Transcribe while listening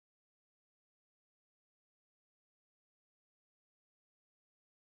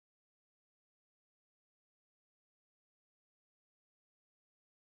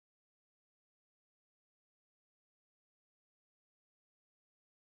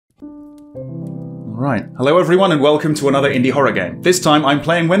Alright, hello everyone and welcome to another indie horror game. This time I'm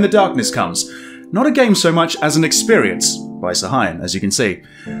playing When the Darkness Comes. Not a game so much as an experience, by Sahayan, as you can see.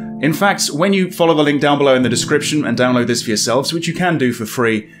 In fact, when you follow the link down below in the description and download this for yourselves, which you can do for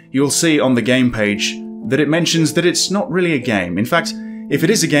free, you'll see on the game page that it mentions that it's not really a game. In fact, if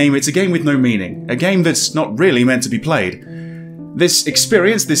it is a game, it's a game with no meaning. A game that's not really meant to be played. This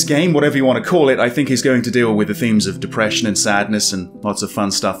experience, this game, whatever you want to call it, I think is going to deal with the themes of depression and sadness and lots of fun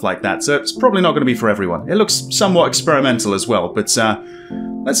stuff like that, so it's probably not going to be for everyone. It looks somewhat experimental as well, but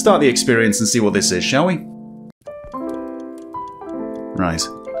let's start the experience and see what this is, shall we? Right.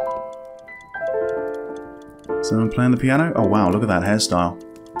 Someone playing the piano? Oh wow, look at that hairstyle.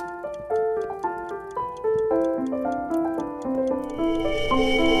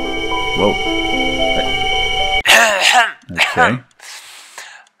 Whoa. Okay.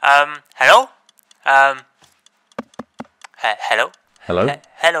 Hello? Hello? Hello?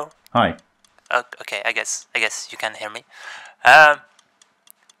 Hello? Hi. Okay, I guess you can hear me.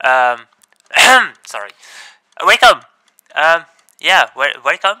 Sorry. Welcome! Yeah,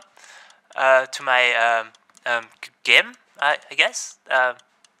 welcome to my game, I guess.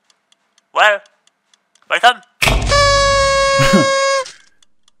 Well, welcome!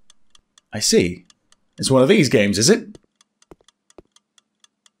 I see. It's one of these games, is it?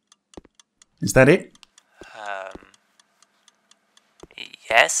 Is that it?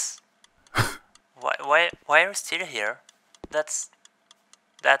 Yes. Why are you still here? That's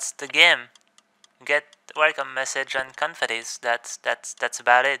the game. Get welcome message and confettis. That's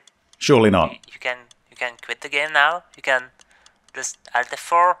about it. Surely not. You can quit the game now. You can just Alt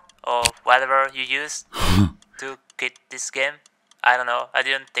F4 or whatever you use to quit this game. I don't know. I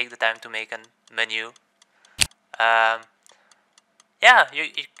didn't take the time to make a menu. Yeah,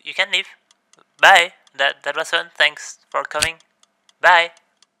 you can leave. Bye. That was fun. Thanks for coming. Bye.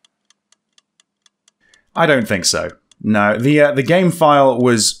 I don't think so. No, the game file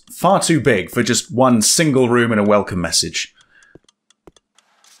was far too big for just one single room and a welcome message.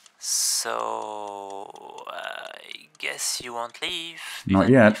 So, I guess you won't leave. Not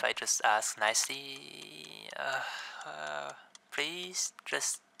Even yet. If I just ask nicely, please,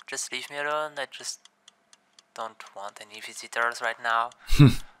 just leave me alone. I just don't want any visitors right now.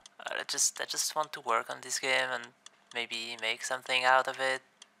 I just want to work on this game and maybe make something out of it.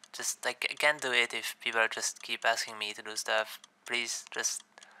 Just like I can't do it if people just keep asking me to do stuff. Please, just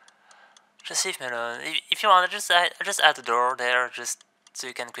leave me alone. If you want, just add the door there, just so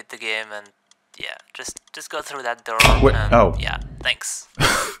you can quit the game and yeah, just go through that door. Wait, and, oh. Yeah, thanks.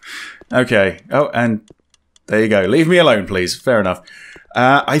 Okay. Oh, and there you go. Leave me alone, please. Fair enough.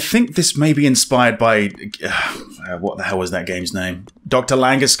 I think this may be inspired by... what the hell was that game's name? Dr.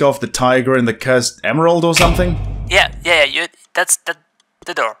 Langeskov, the Tiger and the Cursed Emerald or something? Yeah. That's the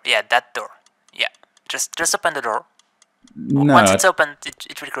door. Yeah, that door. Yeah, just open the door. No. Once it's open,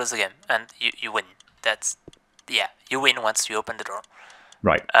 it will close the game, and you win. Yeah, you win once you open the door.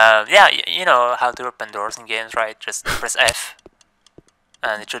 Right. Yeah, you know how to open doors in games, right? Just press F,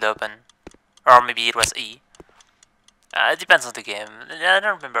 and it should open. Or maybe it was E. It depends on the game. I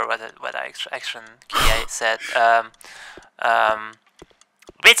don't remember what action key I said.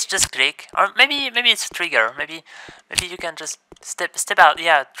 It's just click, or maybe it's trigger. Maybe you can just step out.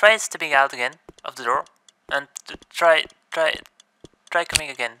 Yeah, try stepping out again of the door, and try coming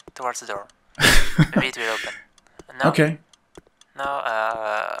again towards the door. Maybe it will open. No. Okay. No.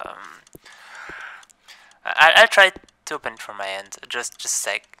 I'll try to open it from my end. Just a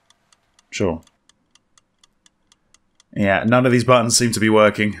sec. Sure. Yeah, none of these buttons seem to be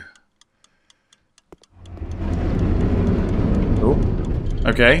working. Oh.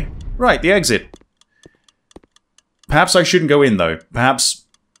 Okay. Right, the exit. Perhaps I shouldn't go in, though. Perhaps,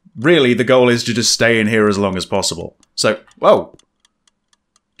 really, the goal is to just stay in here as long as possible. So, whoa!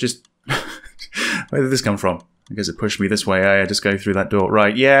 Just... Where did this come from? I guess it pushed me this way. I just go through that door.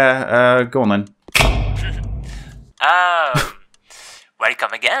 Right, yeah, go on then.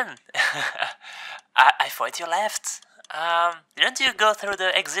 Welcome again. I thought you left. Didn't you go through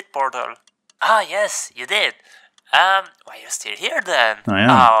the exit portal? Ah, yes, you did. Why are you still here then? I am.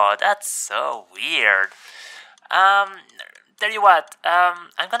 Oh, that's so weird. Tell you what,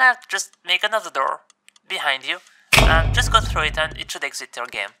 I'm gonna just make another door behind you. Just go through it and it should exit your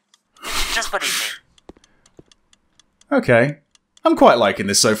game. Just believe me. Okay. I'm quite liking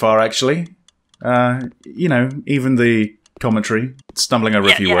this so far, actually. You know, even the commentary, stumbling over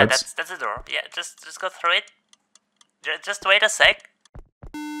a few words. That's the door. Yeah, just go through it. Just wait a sec.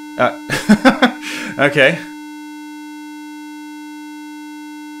 Okay.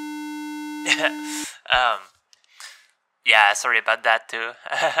 Yeah, sorry about that too.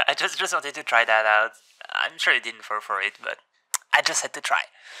 I just wanted to try that out. I'm sure you didn't fall for it, but I just had to try.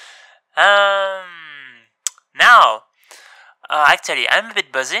 Now, actually, I'm a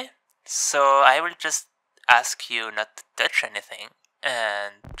bit busy, so I will just ask you not to touch anything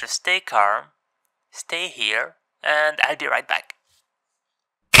and just stay calm, stay here, and I'll be right back.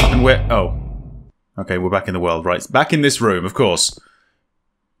 And we're... Oh. Okay, we're back in the world, right. Back in this room, of course.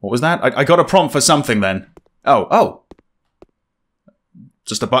 What was that? I got a prompt for something then. Oh.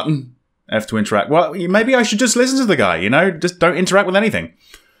 Just a button? F to interact. Well, maybe I should just listen to the guy, you know? Just don't interact with anything.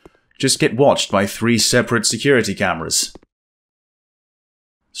 Just get watched by 3 separate security cameras.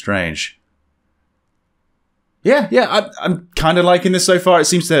 Strange. Yeah, I'm kind of liking this so far. It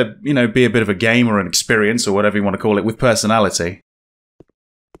seems to, you know, be a bit of a game or an experience or whatever you want to call it with personality.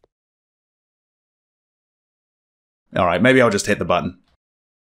 Alright, maybe I'll just hit the button.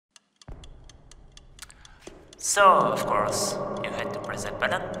 So, of course, you had to press that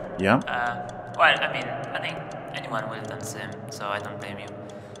button. Yeah. Well, I mean, I think anyone will have done the same, so I don't blame you.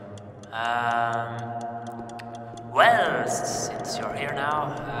 Well, since you're here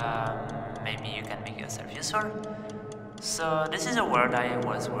now, maybe you can make yourself useful. So, this is a world I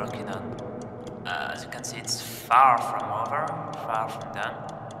was working on. As you can see, it's far from over, far from done.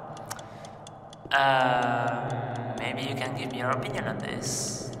 Maybe you can give me your opinion on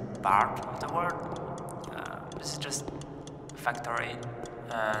this part of the world. This is just a factory,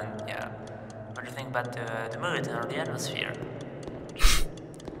 and yeah, what do you think about the mood or the atmosphere?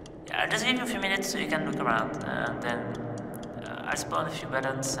 Yeah, I'll just give you a few minutes so you can look around, and then I'll spawn a few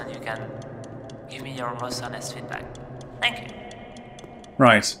buttons and you can give me your most honest feedback. Thank you.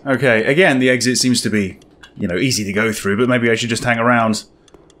 Right, okay. Again, the exit seems to be, you know, easy to go through, but maybe I should just hang around.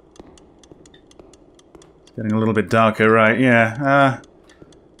 It's getting a little bit darker, right, yeah.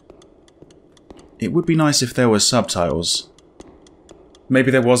 It would be nice if there were subtitles. Maybe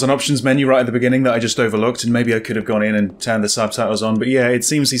there was an options menu right at the beginning that I just overlooked, and maybe I could have gone in and turned the subtitles on, but yeah, it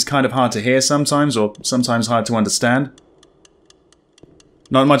seems he's kind of hard to hear sometimes, or sometimes hard to understand.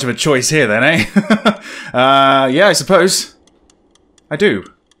 Not much of a choice here then, eh? Yeah, I suppose. I do.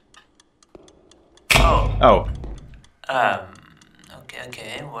 Oh.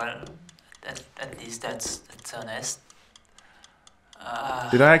 Okay, well, at least that's honest.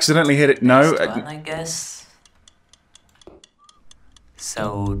 Did I accidentally hit it? No. Next one, I guess.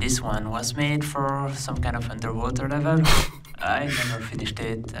 So this one was made for some kind of underwater level. I never finished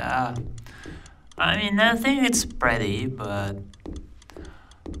it. I mean, I think it's pretty, but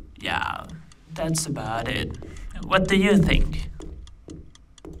yeah, that's about it. What do you think?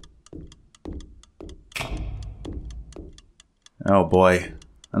 Oh boy,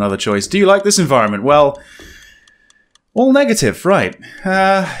 another choice. Do you like this environment? Well, all negative, right.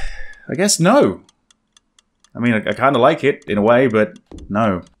 I guess no. I mean, I kind of like it, in a way, but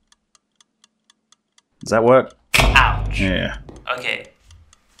no. Does that work? Ouch. Yeah. Okay.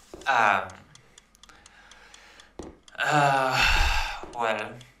 Well,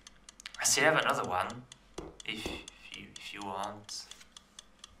 I still have another one, if you want.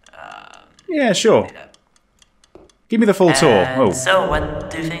 Yeah, sure. Give me the full tour. Oh. So, what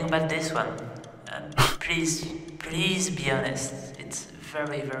do you think about this one? Please be honest. It's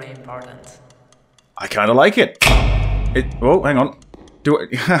very, very important. I kind of like it. Oh, hang on.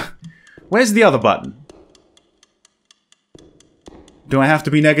 Where's the other button? Do I have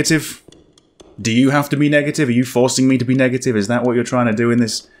to be negative? Do you have to be negative? Are you forcing me to be negative? Is that what you're trying to do in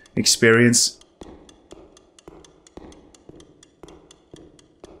this experience?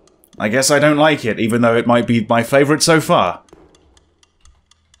 I guess I don't like it, even though it might be my favorite so far.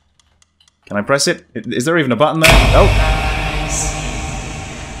 Can I press it? Is there even a button there? Oh! I see.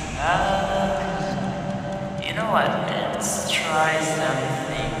 You know what? Let's try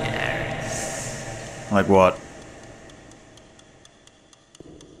something else. Like what?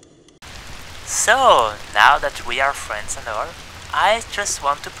 So, now that we are friends and all, I just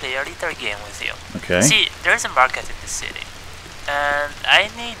want to play a little game with you. Okay. See, there's a market in the city, and I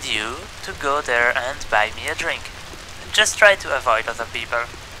need you to go there and buy me a drink. Just try to avoid other people.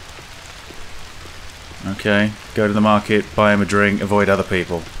 Okay, go to the market, buy him a drink, avoid other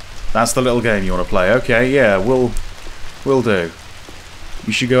people. That's the little game you want to play. Okay, yeah, we'll do.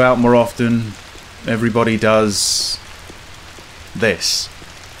 You should go out more often. Everybody does this.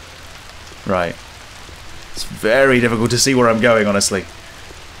 Right. It's very difficult to see where I'm going, honestly.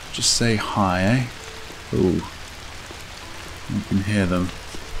 Just say hi, eh? Ooh. I can hear them.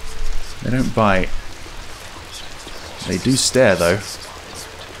 They don't bite. They do stare, though.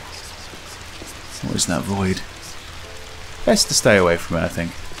 What is that void? Best to stay away from it, I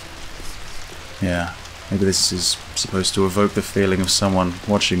think. Yeah. Maybe this is supposed to evoke the feeling of someone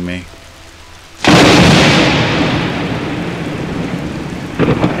watching me.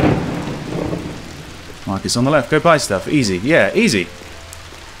 Marcus on the left. Go buy stuff. Easy. Yeah, easy.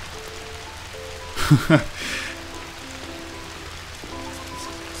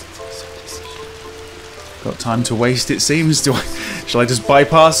 Got time to waste, it seems. Shall I just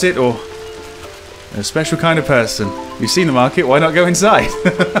bypass it, or... A special kind of person. You've seen the market, why not go inside?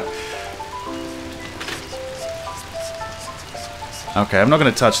 Okay, I'm not going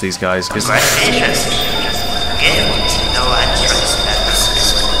to touch these guys, because... All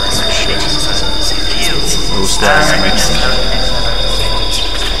staring at me.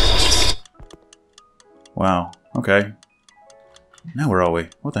 Wow, okay. Now where are we?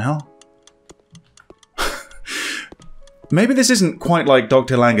 What the hell? Maybe this isn't quite like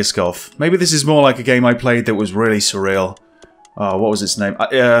Dr. Langeskov. Maybe this is more like a game I played that was really surreal. Oh, what was its name?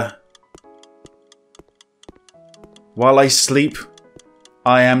 While I Sleep,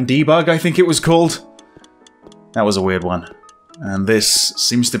 I Am Debug, I think it was called. That was a weird one. And this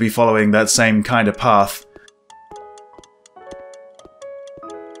seems to be following that same kind of path.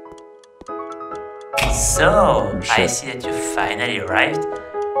 So, I see that you finally arrived.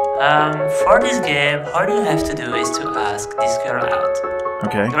 For this game, all you have to do is to ask this girl out.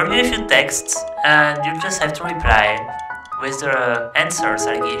 Okay. There will be a few texts, and you just have to reply with the answers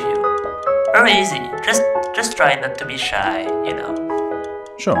I give you. Very easy. Just try not to be shy, you know.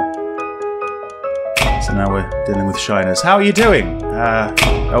 Sure. So now we're dealing with shyness. How are you doing?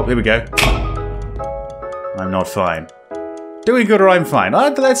 Oh, here we go. I'm not fine. Doing good or I'm fine?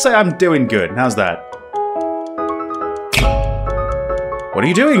 Let's say I'm doing good. How's that? What are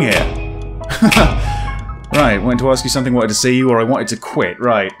you doing here? Right, wanted to ask you something, wanted to see you, or I wanted to quit,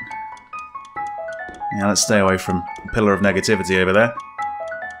 right. Yeah, let's stay away from the pillar of negativity over there.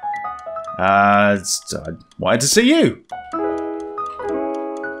 I wanted to see you!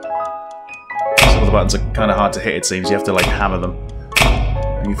 Some of the buttons are kind of hard to hit, it seems. You have to, like, hammer them.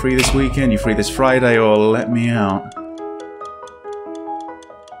 Are you free this weekend? You free this Friday, or let me out?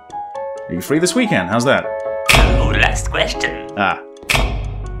 Are you free this weekend? How's that? Oh, last question. Ah.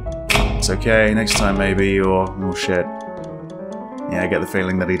 It's okay, next time maybe, or... oh shit. Yeah, I get the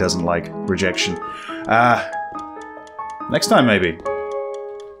feeling that he doesn't like rejection. Next time maybe.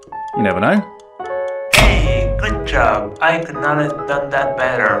 You never know. Hey, good job. I could not have done that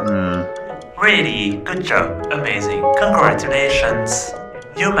better. Really, good job. Amazing. Congratulations.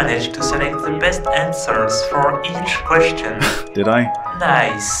 You managed to select the best answers for each question. Did I?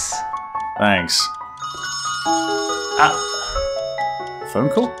 Nice. Thanks.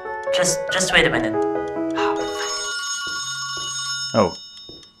 Phone call? Just wait a minute. Oh.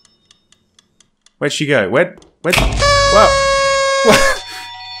 Where'd she go? Where'd... Whoa!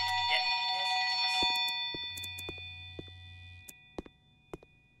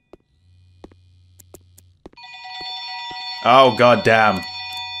 Oh, god damn.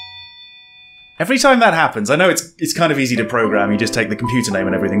 Every time that happens, I know it's kind of easy to program, you just take the computer name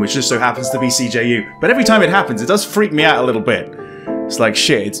and everything, which just so happens to be CJU, but every time it happens, it does freak me out a little bit. It's like,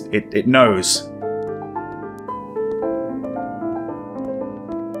 shit, it knows.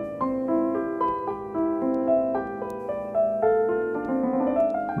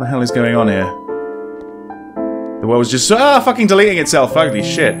 What the hell is going on here? The world was just fucking deleting itself, holy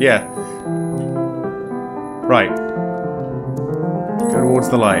shit, yeah. Right. Go towards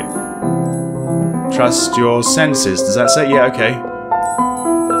the light. Trust your senses, does that say? Yeah, okay.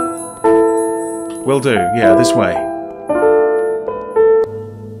 Will do, yeah, this way.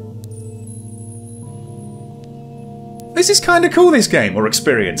 This is kind of cool, this game, or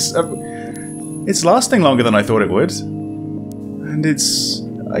experience. It's lasting longer than I thought it would. And it's...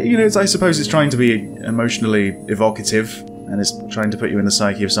 you know, I suppose it's trying to be emotionally evocative, and it's trying to put you in the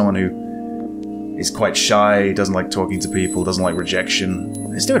psyche of someone who is quite shy, doesn't like talking to people, doesn't like rejection.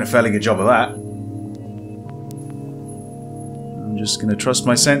 It's doing a fairly good job of that. I'm just gonna trust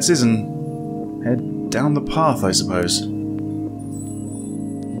my senses and head down the path, I suppose.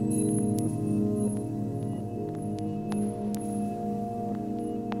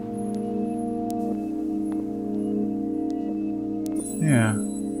 Yeah.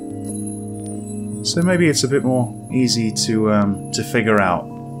 So maybe it's a bit more easy to figure out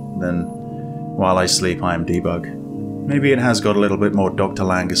than While I Sleep, I Am Debug. Maybe it has got a little bit more Dr.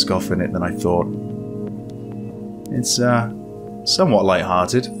 Langeskov in it than I thought. It's somewhat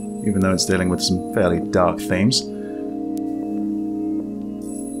light-hearted, even though it's dealing with some fairly dark themes.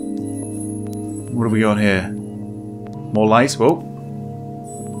 What have we got here? More light? Whoa.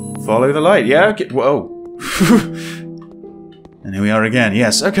 Follow the light, yeah? Whoa. And here we are again.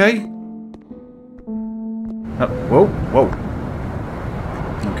 Yes, okay. Oh, whoa, whoa.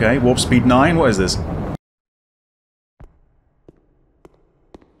 Okay, warp speed 9. What is this?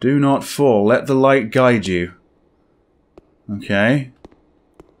 Do not fall. Let the light guide you. Okay.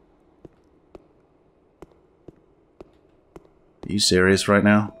 Are you serious right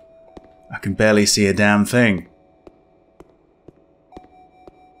now? I can barely see a damn thing.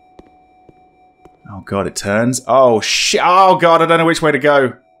 Oh god, it turns. Oh shit! Oh god, I don't know which way to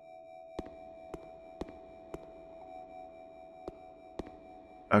go.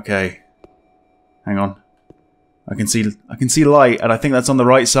 Okay. Hang on. I can see light, and I think that's on the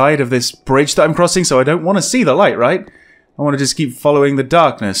right side of this bridge that I'm crossing, so I don't want to see the light, right? I want to just keep following the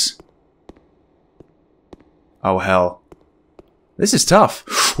darkness. Oh hell. This is tough.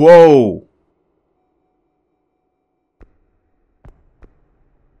 Whoa!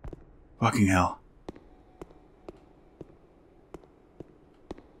 Fucking hell.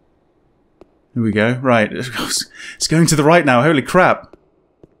 Here we go. Right. It's going to the right now. Holy crap.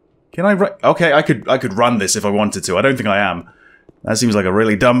 Can I run? Okay, I could run this if I wanted to. I don't think I am. That seems like a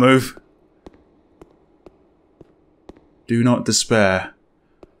really dumb move. Do not despair.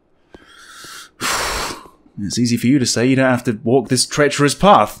 It's easy for you to say. You don't have to walk this treacherous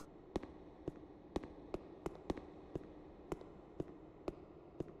path.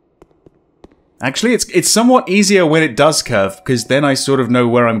 Actually, it's somewhat easier when it does curve, because then I sort of know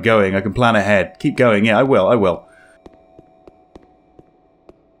where I'm going. I can plan ahead. Keep going. Yeah, I will.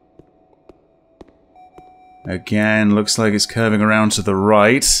 Again, looks like it's curving around to the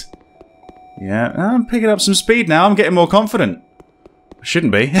right. Yeah, I'm picking up some speed now. I'm getting more confident. I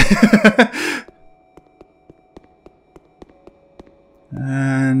shouldn't be.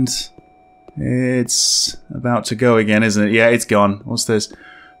 And it's about to go again, isn't it? Yeah, it's gone. What's this?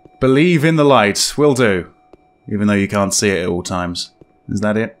 Believe in the light. Will do. Even though you can't see it at all times. Is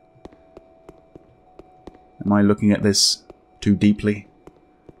that it? Am I looking at this too deeply?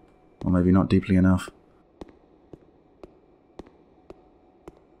 Or maybe not deeply enough.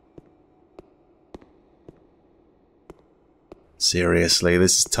 Seriously,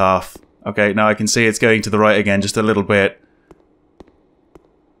 this is tough. Okay, now I can see it's going to the right again, just a little bit.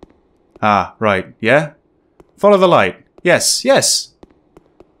 Ah, right. Yeah? Follow the light. Yes, yes!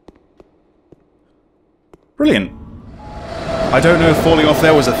 Brilliant. I don't know if falling off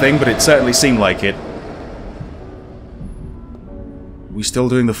there was a thing, but it certainly seemed like it. Are we still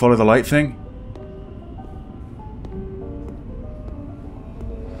doing the follow the light thing?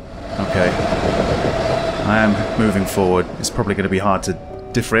 Okay. I am moving forward. It's probably going to be hard to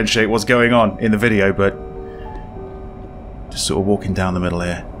differentiate what's going on in the video, but just sort of walking down the middle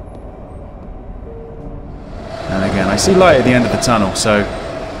here. And again, I see light at the end of the tunnel, so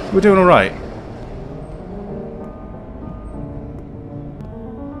we're doing alright.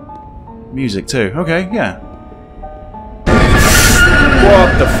 Music too. Okay, yeah.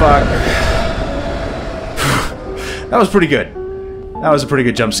 What the fuck? That was pretty good. That was a pretty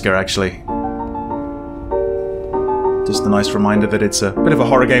good jump scare, actually. Just a nice reminder that it's a bit of a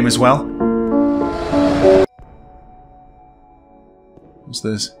horror game as well. What's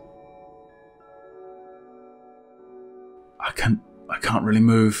this? I can't really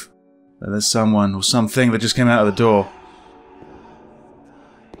move. But there's someone or something that just came out of the door.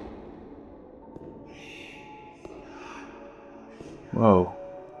 Whoa.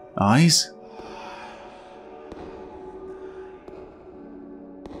 Eyes?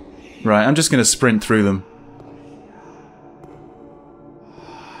 Right, I'm just gonna sprint through them.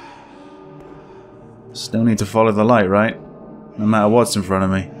 Still need to follow the light, right? No matter what's in front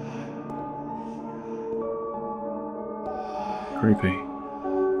of me. Creepy.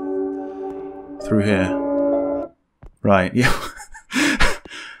 Through here. Right, yeah.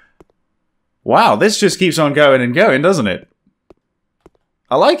 Wow, this just keeps on going and going, doesn't it?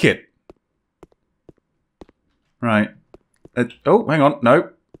 I like it. Right. Oh, hang on.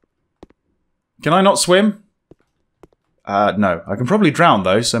 No. Can I not swim? No. I can probably drown,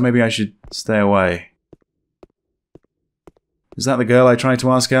 though, so maybe I should stay away. Is that the girl I tried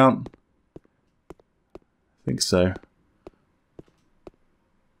to ask out? I think so.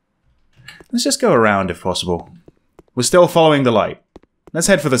 Let's just go around if possible. We're still following the light. Let's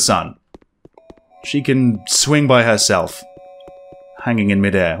head for the sun. She can swing by herself. Hanging in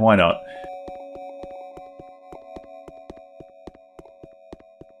midair. Why not?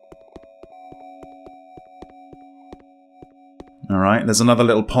 Alright, there's another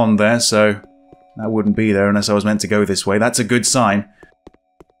little pond there, so that wouldn't be there unless I was meant to go this way. That's a good sign.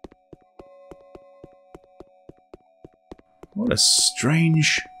 What a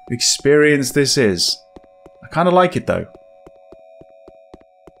strange experience this is. I kind of like it, though.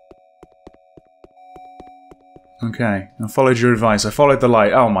 Okay, I followed your advice. I followed the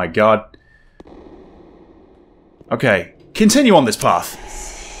light. Oh my god. Okay, continue on this path.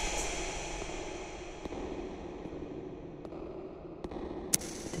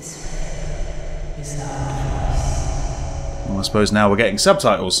 Well, I suppose now we're getting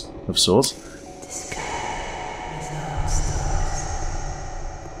subtitles of sorts.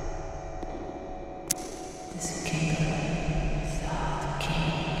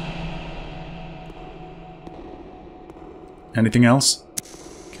 Anything else?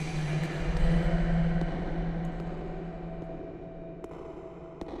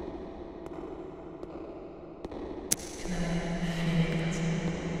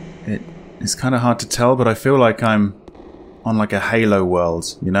 It's kind of hard to tell, but I feel like I'm on like a Halo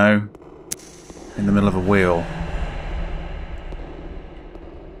world, you know? In the middle of a wheel.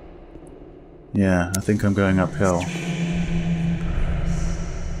 Yeah, I think I'm going uphill.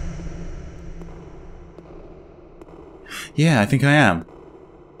 Yeah, I think I am.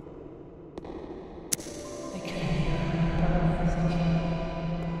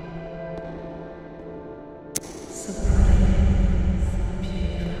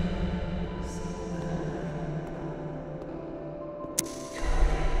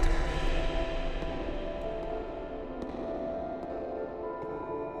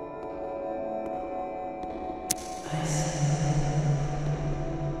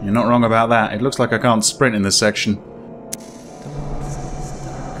 You're not wrong about that. It looks like I can't sprint in this section.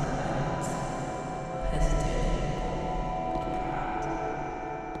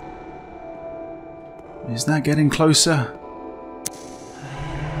 Is that getting closer?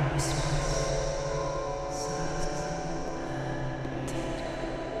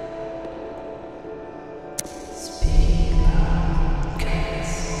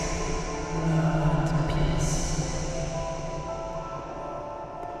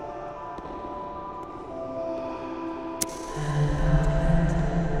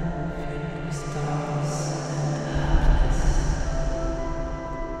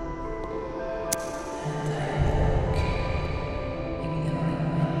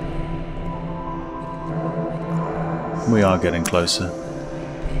 We are getting closer.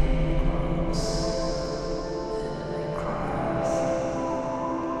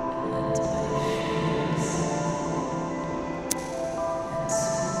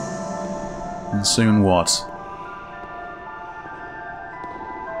 And soon what?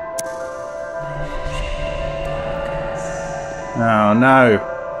 Oh no!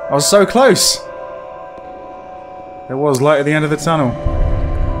 I was so close! There was light at the end of the tunnel.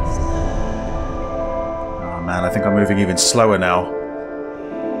 Man, I think I'm moving even slower now.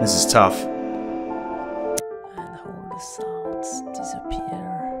 This is tough. And all the sounds disappear.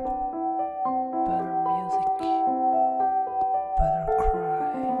 Better music. Better cry.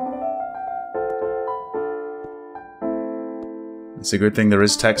 It's a good thing there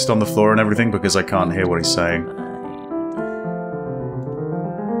is text on the floor and everything because I can't hear what he's saying.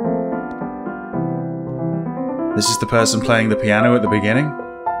 This is the person playing the piano at the beginning?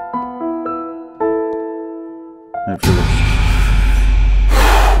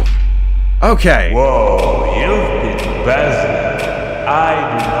 Okay. Whoa, you've been busy. I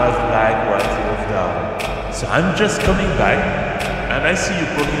do not like what you've done. So I'm just coming back, and I see you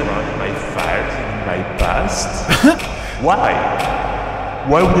poking around in my files in my past. Why?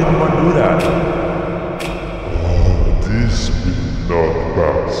 Why would anyone do that? Oh, this will not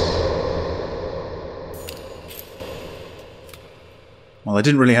pass. Well, I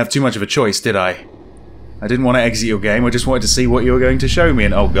didn't really have too much of a choice, did I? I didn't want to exit your game, I just wanted to see what you were going to show me,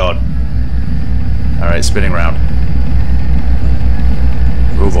 and oh god. Alright, spinning round.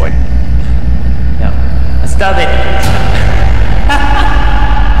 Oh boy. No. Stop it!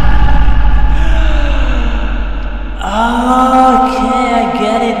 Okay, I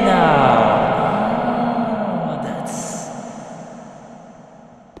get it now. Oh,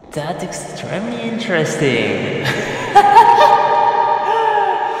 that's extremely interesting.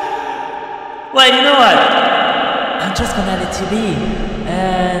 Well, you know what? I'm just gonna let you be.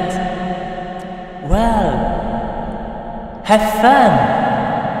 And well, have fun.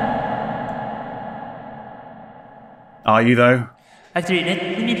 Are you though? Actually,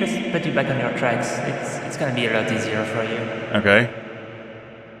 let me just put you back on your tracks. It's gonna be a lot easier for you. Okay.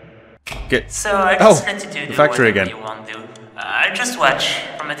 Get. So I just let you the do factory whatever again. you want to do. I'll just watch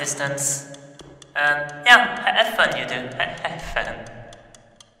from a distance. And yeah, have fun, you do. Have fun.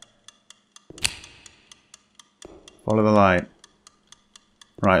 Follow the light.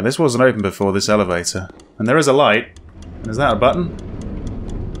 Right, this wasn't open before, this elevator. And there is a light. And is that a button?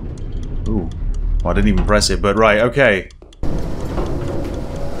 Ooh. Well, I didn't even press it, but right, okay.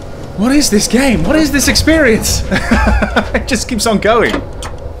 What is this game? What is this experience? It just keeps on going.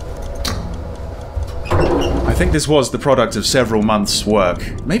 I think this was the product of several months' work.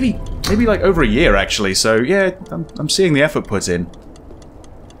 Maybe like over a year, actually. So, yeah, I'm seeing the effort put in.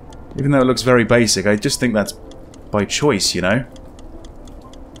 Even though it looks very basic, I just think that's by choice, you know?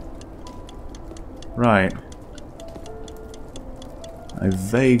 Right. I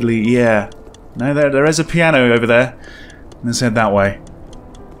vaguely... yeah. No, there is a piano over there. Let's head that way.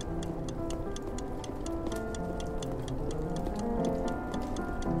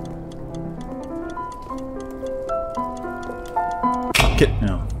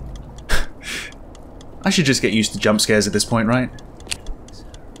 No. I should just get used to jump scares at this point, right?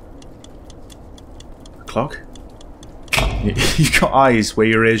 Clock? You've got eyes where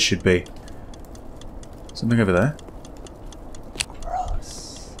your ears should be. Something over there?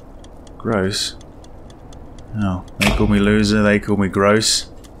 Gross. Gross? Oh, they call me loser, they call me gross.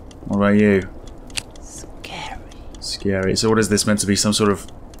 What about you? Scary. Scary. So what is this meant to be? Some sort of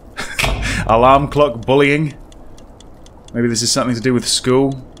alarm clock bullying? Maybe this is something to do with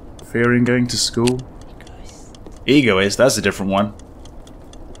school? Fearing going to school? Egoist, that's a different one.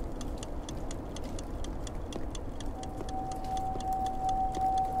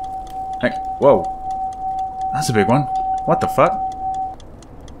 Hey, whoa. That's a big one. What the fuck?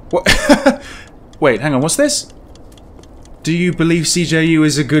 What? Wait, hang on, what's this? Do you believe CJU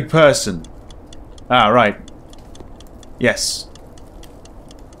is a good person? Ah, right. Yes.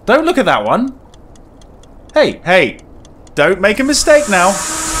 Don't look at that one. Hey, hey. Don't make a mistake now.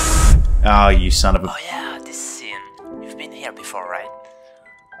 Oh, you son of a... Oh yeah, this scene. You've been here before, right?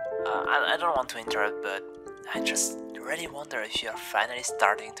 I don't want to interrupt, but I just really wonder if you're finally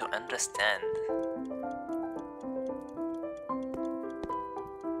starting to understand.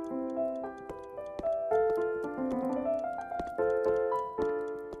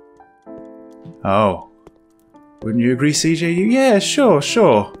 Oh. Wouldn't you agree, CJU? Yeah, sure,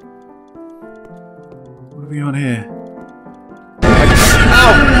 sure. What have we got here?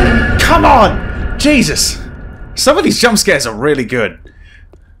 Ow! Come on! Jesus! Some of these jump scares are really good.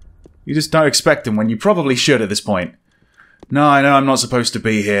 You just don't expect them when you probably should at this point. No, I know I'm not supposed to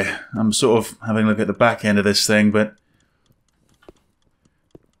be here. I'm sort of having a look at the back end of this thing, but...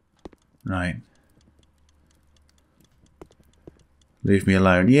 Right. Leave me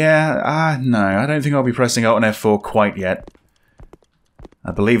alone. Yeah, no, I don't think I'll be pressing Alt and F4 quite yet.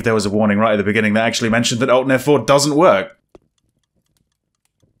 I believe there was a warning right at the beginning that actually mentioned that Alt and F4 doesn't work.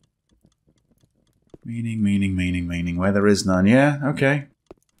 Meaning, where there is none. Yeah, okay.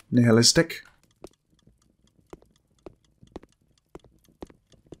 Nihilistic.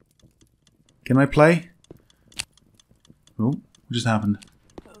 Can I play? Oh, what just happened?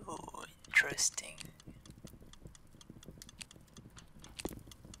 Oh, interesting.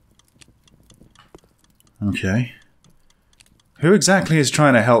 Okay. Who exactly is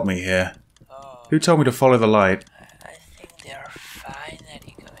trying to help me here? Oh, Who told me to follow the light? I think they are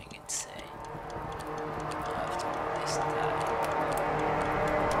finally going insane. After all this time.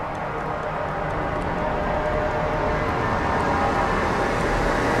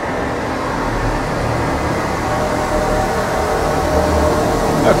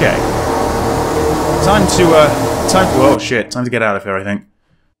 Okay. Time oh shit, time to get out of here, I think.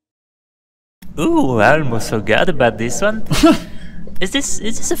 Ooh, I almost forgot about this one. Is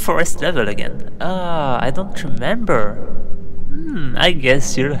this a forest level again? Ah, I don't remember. I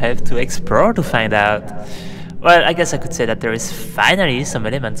guess you'll have to explore to find out. Well, I guess I could say that there is finally some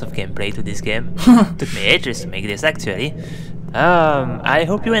elements of gameplay to this game. Took me ages to make this, actually. I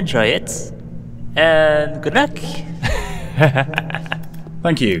hope you enjoy it. And good luck!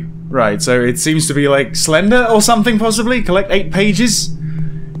 Thank you. Right, so it seems to be like Slender or something, possibly? Collect 8 pages?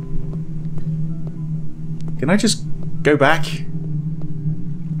 Can I just go back?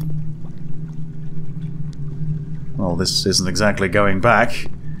 Well, this isn't exactly going back.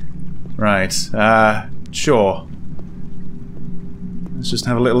 Right, sure. Let's just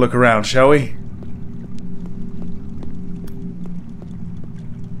have a little look around, shall we?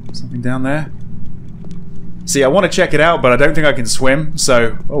 Something down there? See, I want to check it out, but I don't think I can swim,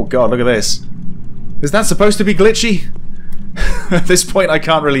 so... Oh god, look at this. Is that supposed to be glitchy? At this point, I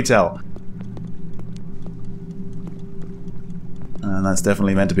can't really tell. And that's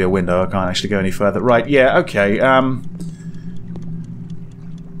definitely meant to be a window. I can't actually go any further. Right, yeah, okay,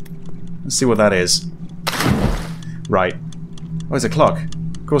 let's see what that is. Right. Oh, it's a clock.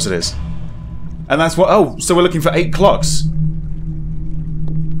 Of course it is. And that's what... Oh, so we're looking for 8 clocks.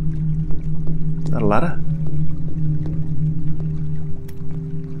 Is that a ladder?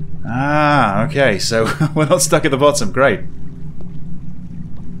 Ah, okay, so we're not stuck at the bottom. Great.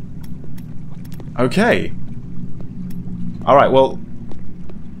 Okay. Alright, well,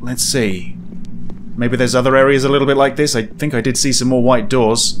 let's see. Maybe there's other areas a little bit like this. I think I did see some more white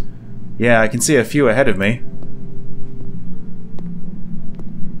doors. Yeah, I can see a few ahead of me.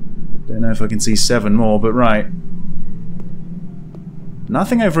 Don't know if I can see 7 more, but right.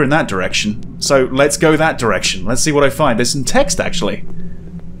 Nothing over in that direction. So let's go that direction. Let's see what I find. There's some text, actually.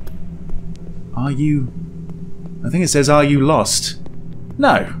 Are you... I think it says, are you lost?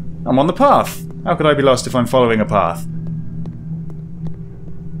 No, I'm on the path. How could I be lost if I'm following a path?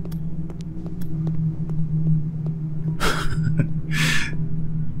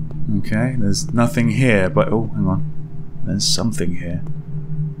 Okay, there's nothing here, but... oh, hang on. There's something here.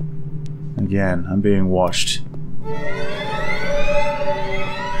 Again, I'm being watched.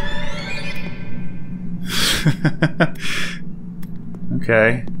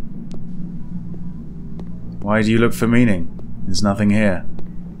 Okay. Why do you look for meaning? There's nothing here.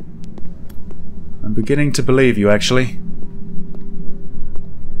 I'm beginning to believe you, actually.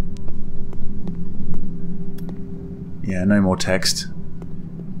 Yeah, no more text.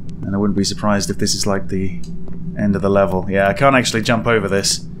 And I wouldn't be surprised if this is like the end of the level. Yeah, I can't actually jump over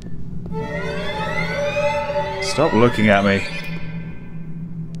this. Stop looking at me.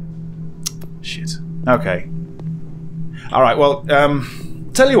 Shit. Okay. Alright, well,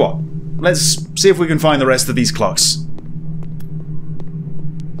 tell you what. Let's see if we can find the rest of these clocks.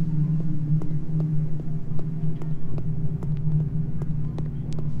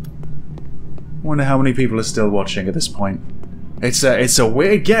 Wonder how many people are still watching at this point. It's a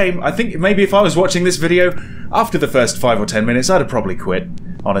weird game. I think maybe if I was watching this video, after the first 5 or 10 minutes, I'd have probably quit,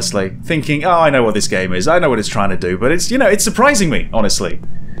 honestly. Thinking, oh, I know what this game is, I know what it's trying to do, but it's, you know, it's surprising me, honestly.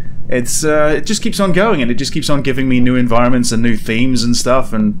 It's, it just keeps on going, and it just keeps on giving me new environments and new themes and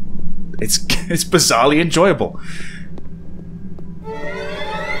stuff, and it's bizarrely enjoyable.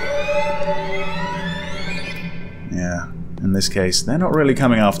 Yeah, in this case, they're not really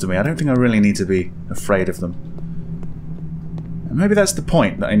coming after me. I don't think I really need to be afraid of them. And maybe that's the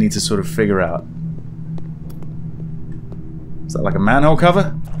point that I need to sort of figure out. Is that like a manhole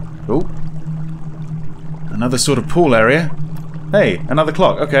cover? Oh. Another sort of pool area. Hey, another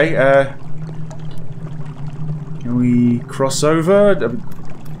clock. Okay, can we cross over?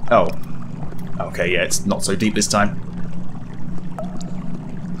 Oh. Okay, yeah, it's not so deep this time.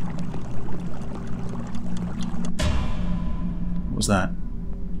 What was that?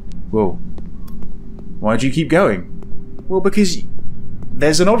 Whoa. Why'd you keep going? Well, because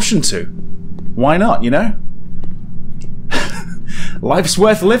there's an option to. Why not, you know? Life's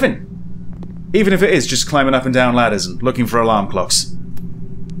worth living. Even if it is just climbing up and down ladders and looking for alarm clocks.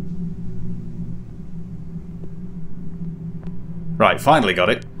 Right, finally got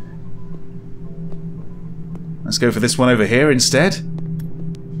it. Let's go for this one over here instead.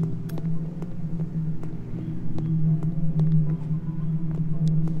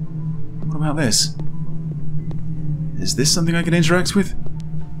 What about this? Is this something I can interact with?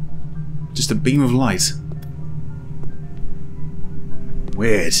 Just a beam of light.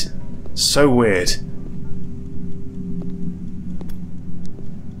 Weird. So weird.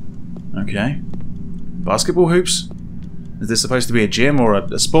 Okay. Basketball hoops? Is this supposed to be a gym or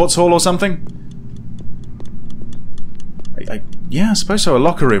a sports hall or something? Yeah, I suppose so. A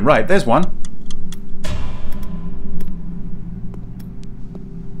locker room. Right, there's one.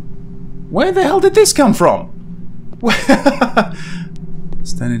 Where the hell did this come from?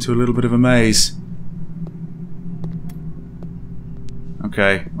 It's turned into a little bit of a maze.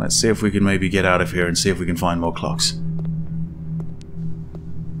 Okay, let's see if we can maybe get out of here and see if we can find more clocks.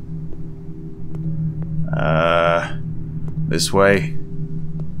 This way.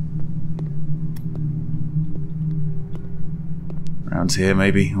 Around here,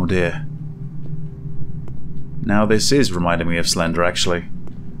 maybe? Oh dear. Now this is reminding me of Slender, actually.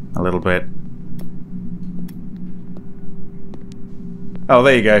 A little bit. Oh,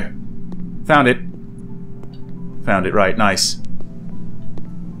 there you go. Found it. Found it, right, nice.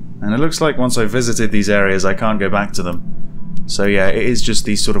 And it looks like once I've visited these areas, I can't go back to them. So yeah, it is just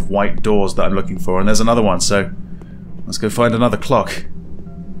these sort of white doors that I'm looking for, and there's another one, so let's go find another clock.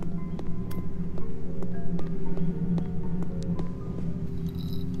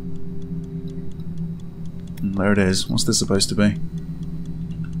 And there it is. What's this supposed to be?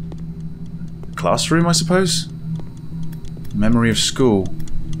 Classroom, I suppose? Memory of school.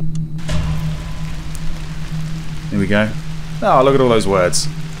 Here we go. Oh, look at all those words.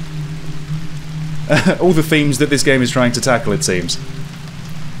 All the themes that this game is trying to tackle, it seems.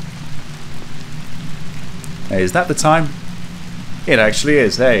 Hey, is that the time? It actually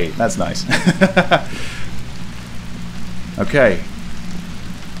is. Hey, that's nice. Okay.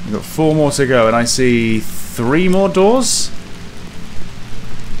 We've got 4 more to go, and I see 3 more doors?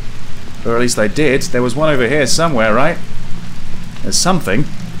 Or at least I did. There was one over here somewhere, right? There's something.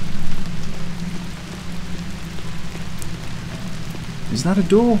 Is that a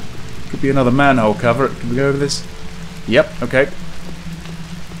door? Could be another manhole cover. Can we go over this? Yep, okay.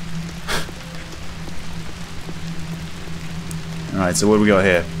 Alright, so what do we got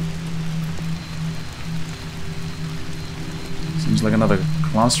here? Seems like another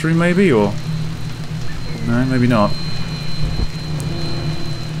classroom, maybe, or... No, maybe not.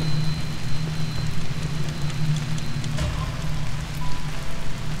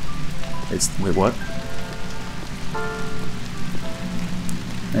 It's... Wait, what?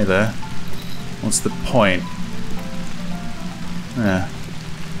 Hey there. What's the point? Yeah.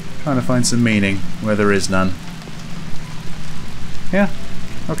 Trying to find some meaning where there is none. Yeah.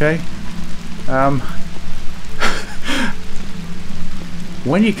 Okay.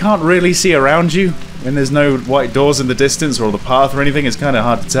 When you can't really see around you, when there's no white doors in the distance or the path or anything, it's kind of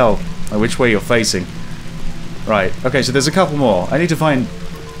hard to tell like, which way you're facing. Right. Okay, so there's a couple more. I need to find...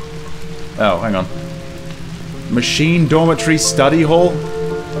 Oh, hang on. Machine Dormitory Study Hall?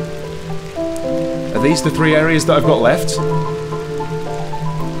 Are these the 3 areas that I've got left?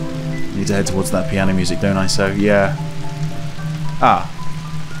 Need to head towards that piano music, don't I? So, yeah. Ah.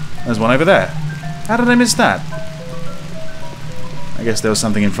 There's one over there. How did I miss that? I guess there was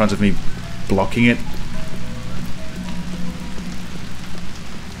something in front of me blocking it.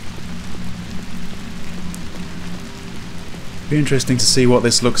 Be interesting to see what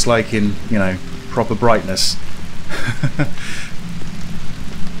this looks like in, you know, proper brightness.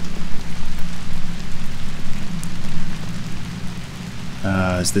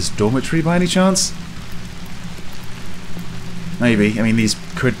 Is this dormitory by any chance? Maybe. I mean, these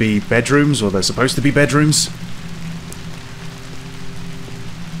could be bedrooms, or they're supposed to be bedrooms.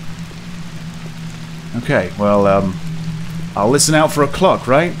 Okay, well, I'll listen out for a clock,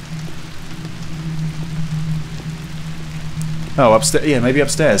 right? Oh, upstairs. Yeah, maybe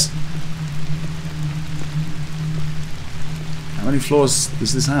upstairs. How many floors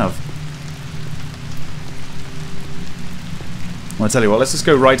does this have? Well, I'll tell you what, let's just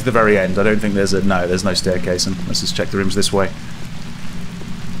go right to the very end. I don't think there's a... No, there's no staircase, and let's just check the rooms this way.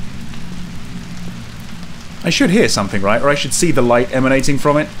 I should hear something, right? Or I should see the light emanating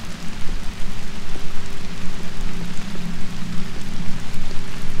from it.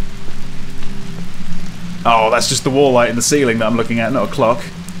 Oh, that's just the wall light in the ceiling that I'm looking at, not a clock.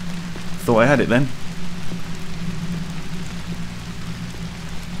 Thought I had it then.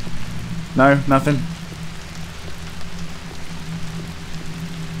 No, nothing.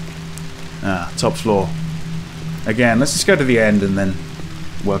 Ah, top floor. Again, let's just go to the end and then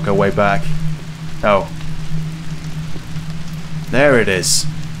work our way back. Oh. There it is.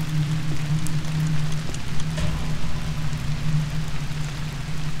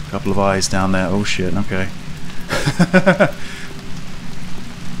 Couple of eyes down there. Oh shit, okay.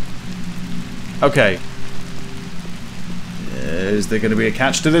 Okay. Is there going to be a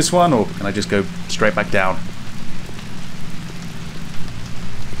catch to this one, or can I just go straight back down?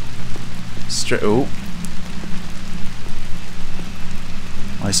 Straight. Oh.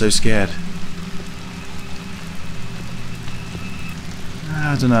 Why so scared?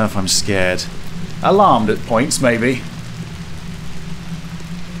 I don't know if I'm scared. Alarmed at points, maybe.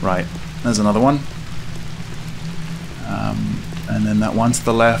 Right, there's another one. And then that one to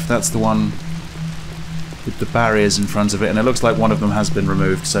the left, that's the one with the barriers in front of it, and it looks like one of them has been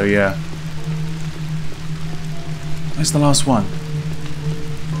removed, so yeah. Where's the last one?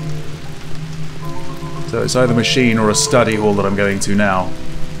 So it's either machine or a study hall that I'm going to now.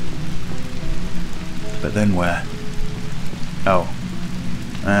 But then where? Oh.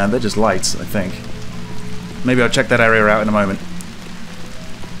 They're just lights, I think. Maybe I'll check that area out in a moment.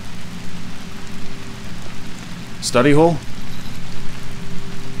 Study hall?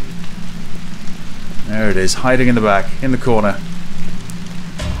 There it is, hiding in the back, in the corner.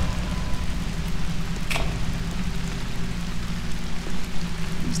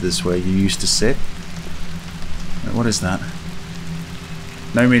 Is this where you used to sit? What is that?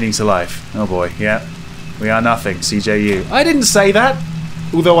 No meaning to life. Oh boy, yeah. We are nothing, CJU. I didn't say that!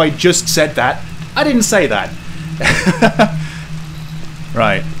 Although I just said that. I didn't say that.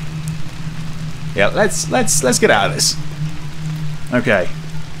 Right. Yeah, let's get out of this. Okay.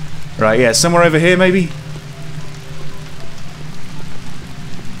 Right, yeah, somewhere over here maybe?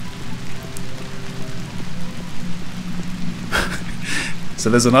 So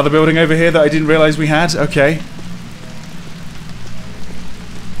there's another building over here that I didn't realize we had? Okay.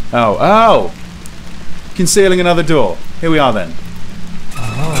 Oh, oh! Concealing another door. Here we are then.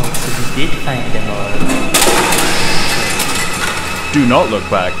 Oh. did find them all. Do not look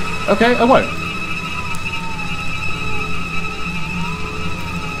back. Okay, I won't.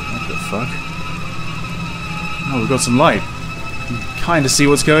 What the fuck? Oh, we've got some light. You can kind of see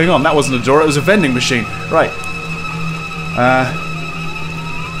what's going on. That wasn't a door, it was a vending machine. Right.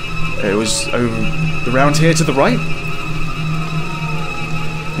 It was around here to the right?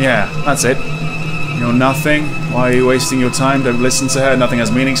 Yeah, that's it. You're nothing. Why are you wasting your time? Don't listen to her. Nothing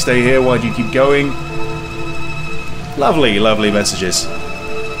has meaning. Stay here. Why do you keep going? Lovely, lovely messages.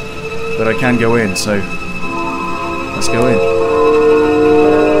 But I can go in, so let's go in.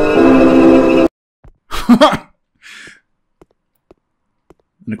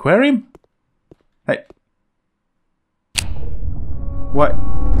 An aquarium? Hey. What?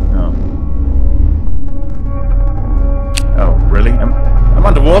 Oh. Oh, really? I'm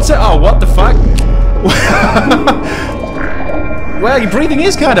underwater? Oh, what the fuck? Well, your breathing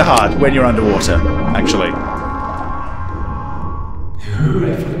is kind of hard when you're underwater, actually.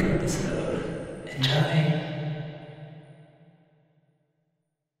 I forgot this level. Enjoy.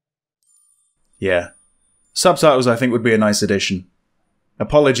 Yeah. Subtitles, I think, would be a nice addition.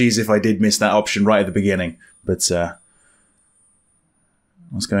 Apologies if I did miss that option right at the beginning, but,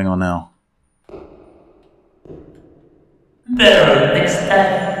 what's going on now? Better next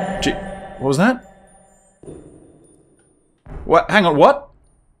time. Gee, what was that? What? Hang on, what?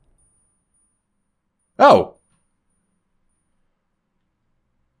 Oh.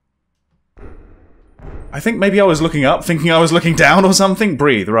 I think maybe I was looking up, thinking I was looking down or something.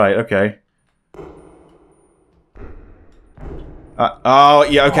 Breathe, right, okay. Oh,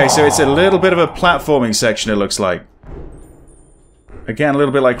 yeah, okay, so it's a little bit of a platforming section, it looks like. Again, a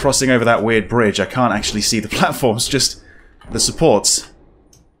little bit like crossing over that weird bridge. I can't actually see the platforms, just the supports.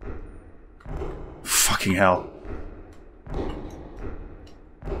 Fucking hell.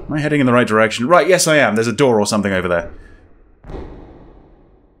 Am I heading in the right direction? Right, yes I am. There's a door or something over there.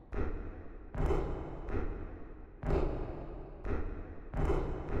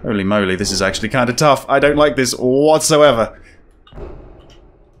 Holy moly, this is actually kind of tough. I don't like this whatsoever.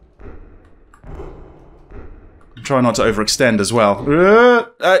 Try not to overextend as well.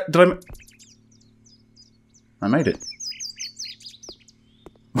 Did I made it.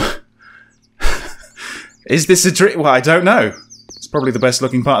 Is this a trick? Well, I don't know. It's probably the best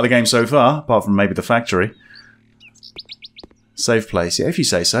looking part of the game so far, apart from maybe the factory. Safe place, yeah, if you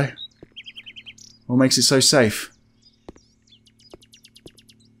say so. What makes it so safe?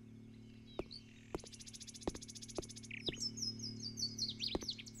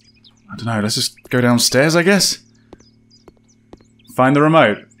 I don't know, let's just go downstairs, I guess? Find the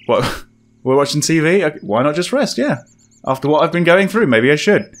remote. What? We're watching TV? Why not just rest? Yeah. After what I've been going through, maybe I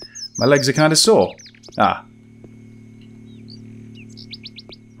should. My legs are kind of sore. Ah.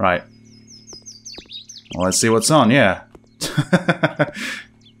 Right. Well, let's see what's on, yeah.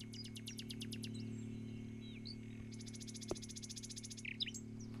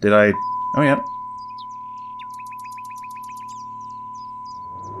 Did I... Oh, yeah.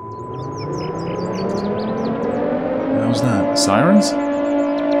 What was that? Sirens?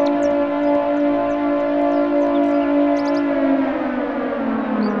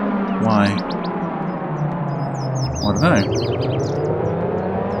 Why? I don't know.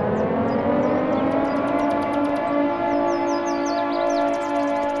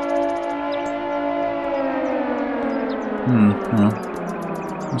 Well,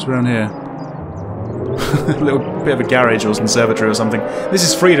 what's around here? A little bit of a garage or conservatory or something. This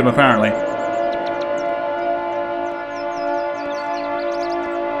is freedom, apparently.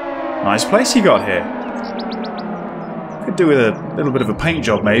 Nice place you got here. Could do with a little bit of a paint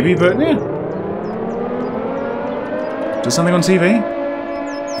job, maybe, but yeah. Does something on TV?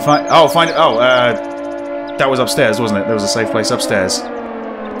 That was upstairs, wasn't it? There was a safe place upstairs.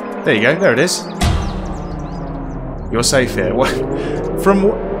 There you go, there it is. You're safe here. What? From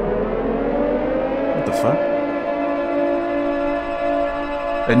what? What the fuck?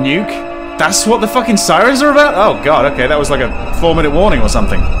 A nuke? That's what the fucking sirens are about? Oh god, okay, that was like a 4-minute warning or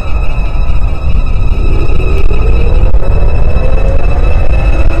something.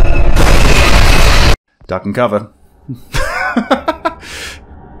 Duck and cover.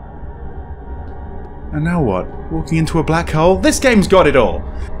 And now what? Walking into a black hole? This game's got it all!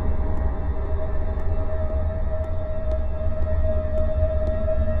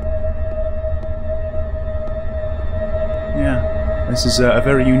 Yeah, this is a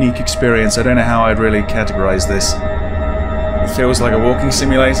very unique experience. I don't know how I'd really categorize this. It feels like a walking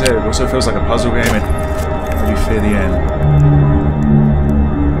simulator, it also feels like a puzzle game. How do you fear the end?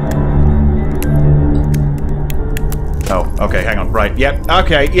 Oh, Okay, hang on. Right, yep.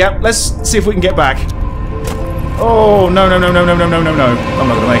 Okay, yep. Let's see if we can get back. Oh, no, no, no, no, no, no, no, no, no. I'm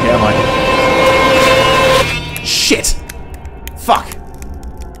not gonna make it, am I? Shit! Fuck!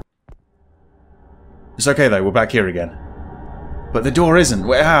 It's okay, though. We're back here again. But the door isn't.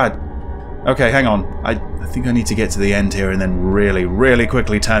 Okay, hang on. I think I need to get to the end here and then really, really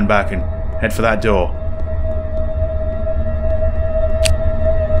quickly turn back and head for that door.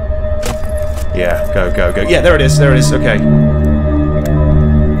 Yeah, go, go, go. Yeah, there it is, okay. I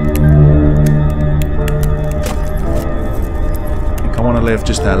think I want to live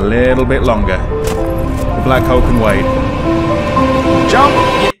just a little bit longer. The black hole can wait. Jump!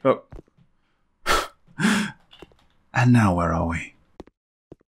 Oh. And now where are we?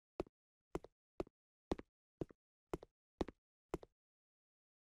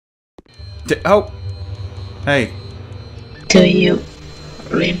 Oh! Hey. Do you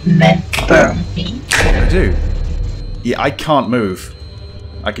remember me? I do. Yeah, I can't move.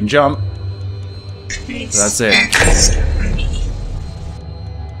 I can jump. Please That's it. answer me.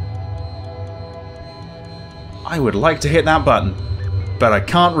 I would like to hit that button, but I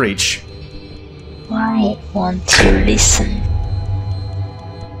can't reach. Why won't you listen?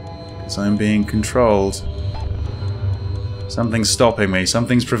 Because I'm being controlled. Something's stopping me.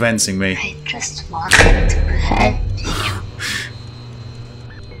 Something's preventing me. I just wanted to help you.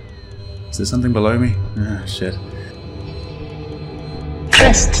 Is there something below me? Ah, shit.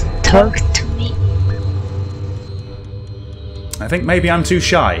 Just talk to me. I think maybe I'm too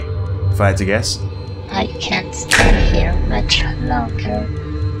shy, if I had to guess. I can't stay here much longer.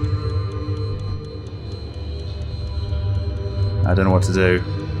 I don't know what to do.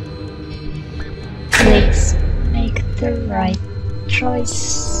 Please make the right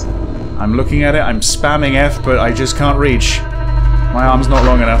choice. I'm looking at it, I'm spamming F, but I just can't reach. My arm's not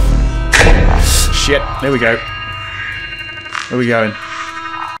long enough. Shit, there we go. Where are we going?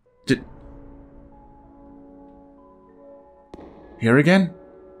 Here again?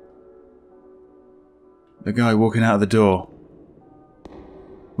 The guy walking out of the door.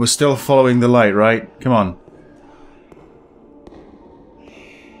 We're still following the light, right? Come on.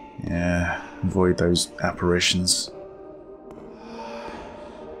 Yeah, avoid those apparitions.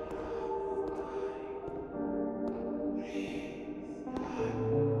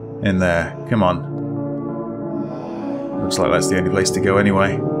 In there. Come on. Looks like that's the only place to go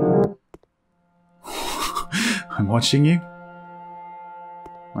anyway. I'm watching you.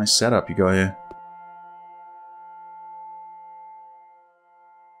 Nice setup you got here.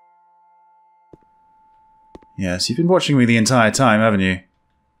 Yes, you've been watching me the entire time, haven't you?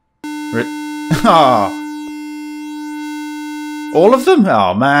 Ah! All of them?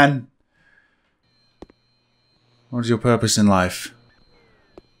 Oh, man. What is your purpose in life?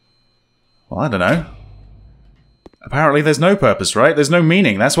 Well, I don't know. Apparently there's no purpose, right? There's no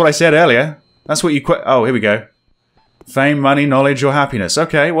meaning. That's what I said earlier. That's what you quit. Oh, here we go. Fame, money, knowledge, or happiness.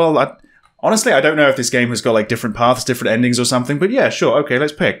 Okay, well, honestly, I don't know if this game has got, like, different paths, different endings or something, but yeah, sure, okay,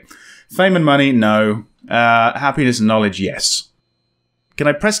 let's pick. Fame and money, no. Happiness and knowledge, yes. Can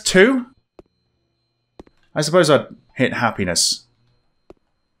I press 2? I suppose I'd hit happiness.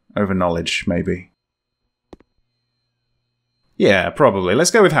 Over knowledge, maybe. Yeah, probably.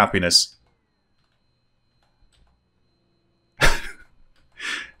 Let's go with happiness.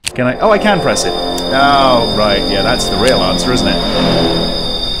 Can I? Oh, I can press it. Oh, right. Yeah, that's the real answer, isn't it?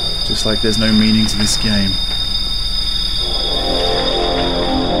 Just like there's no meaning to this game.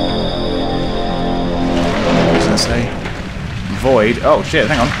 What does that say? Void. Oh, shit,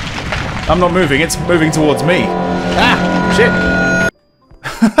 hang on. I'm not moving, it's moving towards me. Ah! Shit!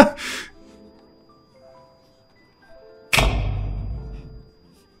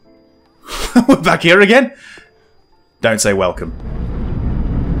 We're back here again? Don't say welcome.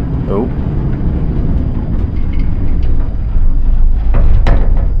 Oh.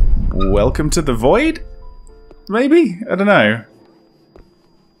 Welcome to the void? Maybe? I don't know.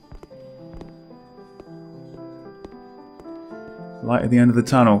 Light at the end of the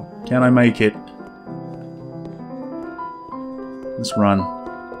tunnel. Can I make it? Let's run.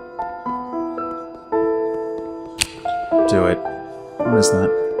 Do it. What is that?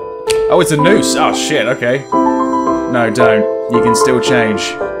 Oh, it's a noose! Oh, shit, okay. No, don't. You can still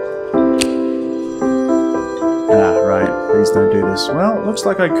change. Ah, right. Please don't do this. Well, looks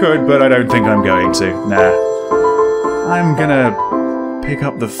like I could, but I don't think I'm going to. Nah. I'm gonna pick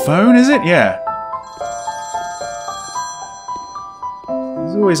up the phone, is it? Yeah.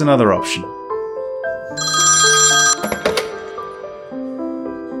 There's always another option.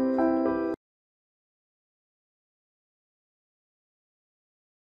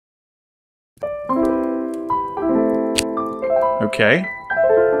 Okay.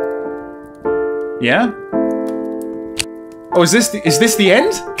 Yeah? Oh, is this the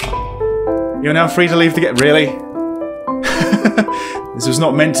end? You're now free to leave the game. Really? This was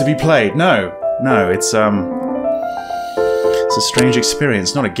not meant to be played. No. No, it's a strange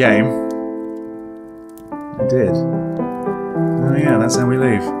experience, not a game. I did. Oh yeah, that's how we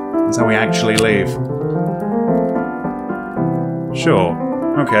leave. That's how we actually leave. Sure.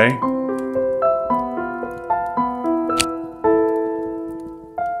 Okay.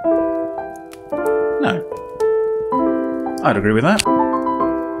 No. I'd agree with that.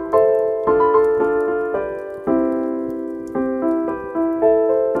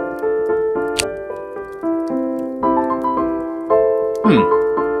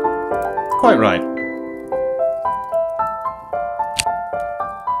 Quite right.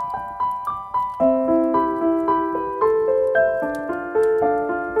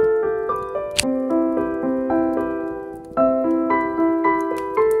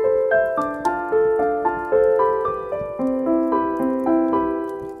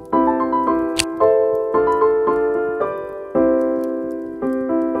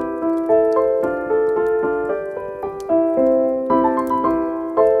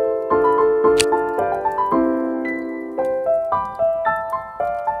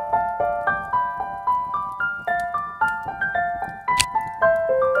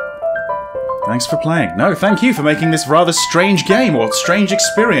 Thanks for playing. No, thank you for making this rather strange game, or strange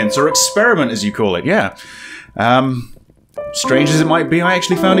experience, or experiment as you call it, yeah. Strange as it might be, I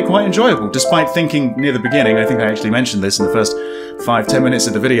actually found it quite enjoyable, despite thinking near the beginning, I think I actually mentioned this in the first 5-10 minutes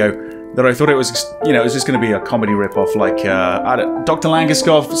of the video, that I thought it was, you know, it was just going to be a comedy rip-off like, Dr.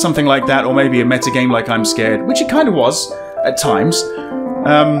 Langeskov, something like that, or maybe a metagame like I'm Scared, which it kind of was, at times.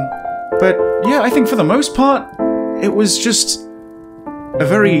 But, yeah, I think for the most part, it was just a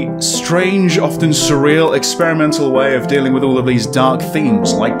very strange, often surreal, experimental way of dealing with all of these dark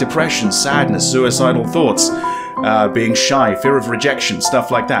themes, like depression, sadness, suicidal thoughts, being shy, fear of rejection, stuff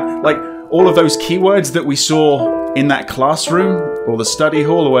like that. Like, all of those keywords that we saw in that classroom, or the study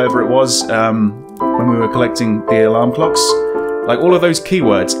hall, or wherever it was, when we were collecting the alarm clocks, like, all of those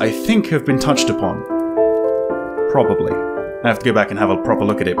keywords, I think, have been touched upon. Probably. I have to go back and have a proper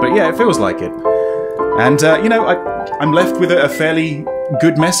look at it, but yeah, it feels like it. And, you know, I'm left with a fairly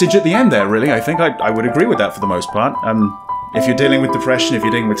good message at the end there, really. I think I would agree with that for the most part. If you're dealing with depression, if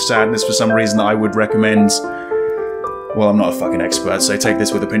you're dealing with sadness for some reason, I would recommend... Well, I'm not a fucking expert, so take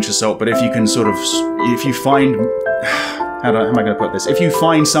this with a pinch of salt, but if you can sort of... If you find... How am I going to put this? If you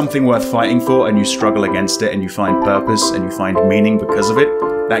find something worth fighting for, and you struggle against it, and you find purpose, and you find meaning because of it,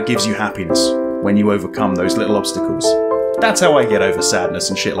 that gives you happiness when you overcome those little obstacles. That's how I get over sadness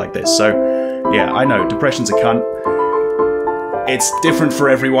and shit like this, so... Yeah, I know, depression's a cunt. It's different for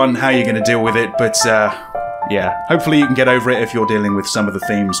everyone how you're going to deal with it, but yeah, hopefully you can get over it if you're dealing with some of the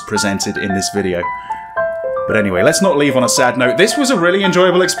themes presented in this video. But anyway, let's not leave on a sad note. This was a really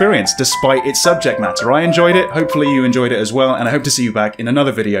enjoyable experience, despite its subject matter. I enjoyed it, hopefully you enjoyed it as well, and I hope to see you back in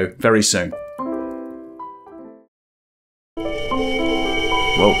another video very soon.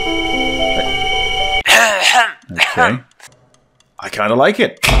 Whoa. Okay. I kind of like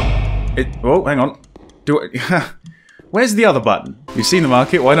it. Oh, hang on. Where's the other button? You've seen the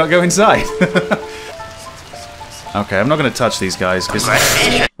market, why not go inside? Okay, I'm not going to touch these guys, because...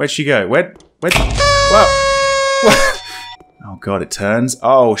 Where'd she go? Where... Whoa! Oh god, it turns.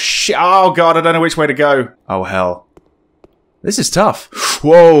 Oh shit! Oh god, I don't know which way to go. Oh hell. This is tough.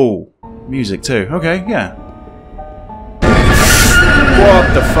 Whoa! Music too. Okay, yeah.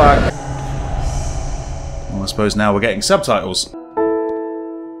 What the fuck? Well, I suppose now we're getting subtitles.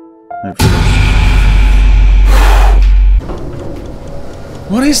 Hopefully.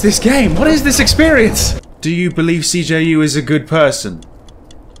 What is this game? What is this experience? Do you believe CJU is a good person?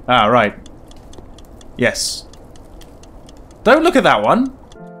 Ah, right. Yes. Don't look at that one.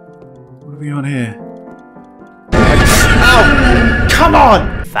 What have we got here? Ow! Come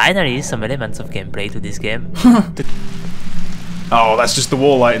on! Finally, some elements of gameplay to this game. Oh, that's just the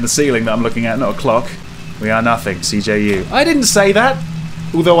wall light in the ceiling that I'm looking at, not a clock. We are nothing, CJU. I didn't say that!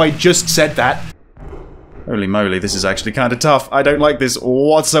 Although I just said that. Holy moly, this is actually kind of tough. I don't like this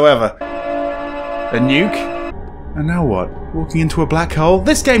whatsoever. A nuke? And now what? Walking into a black hole?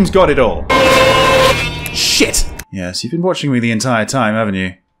 This game's got it all. Shit! Yes, you've been watching me the entire time, haven't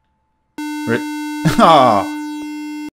you? Ah.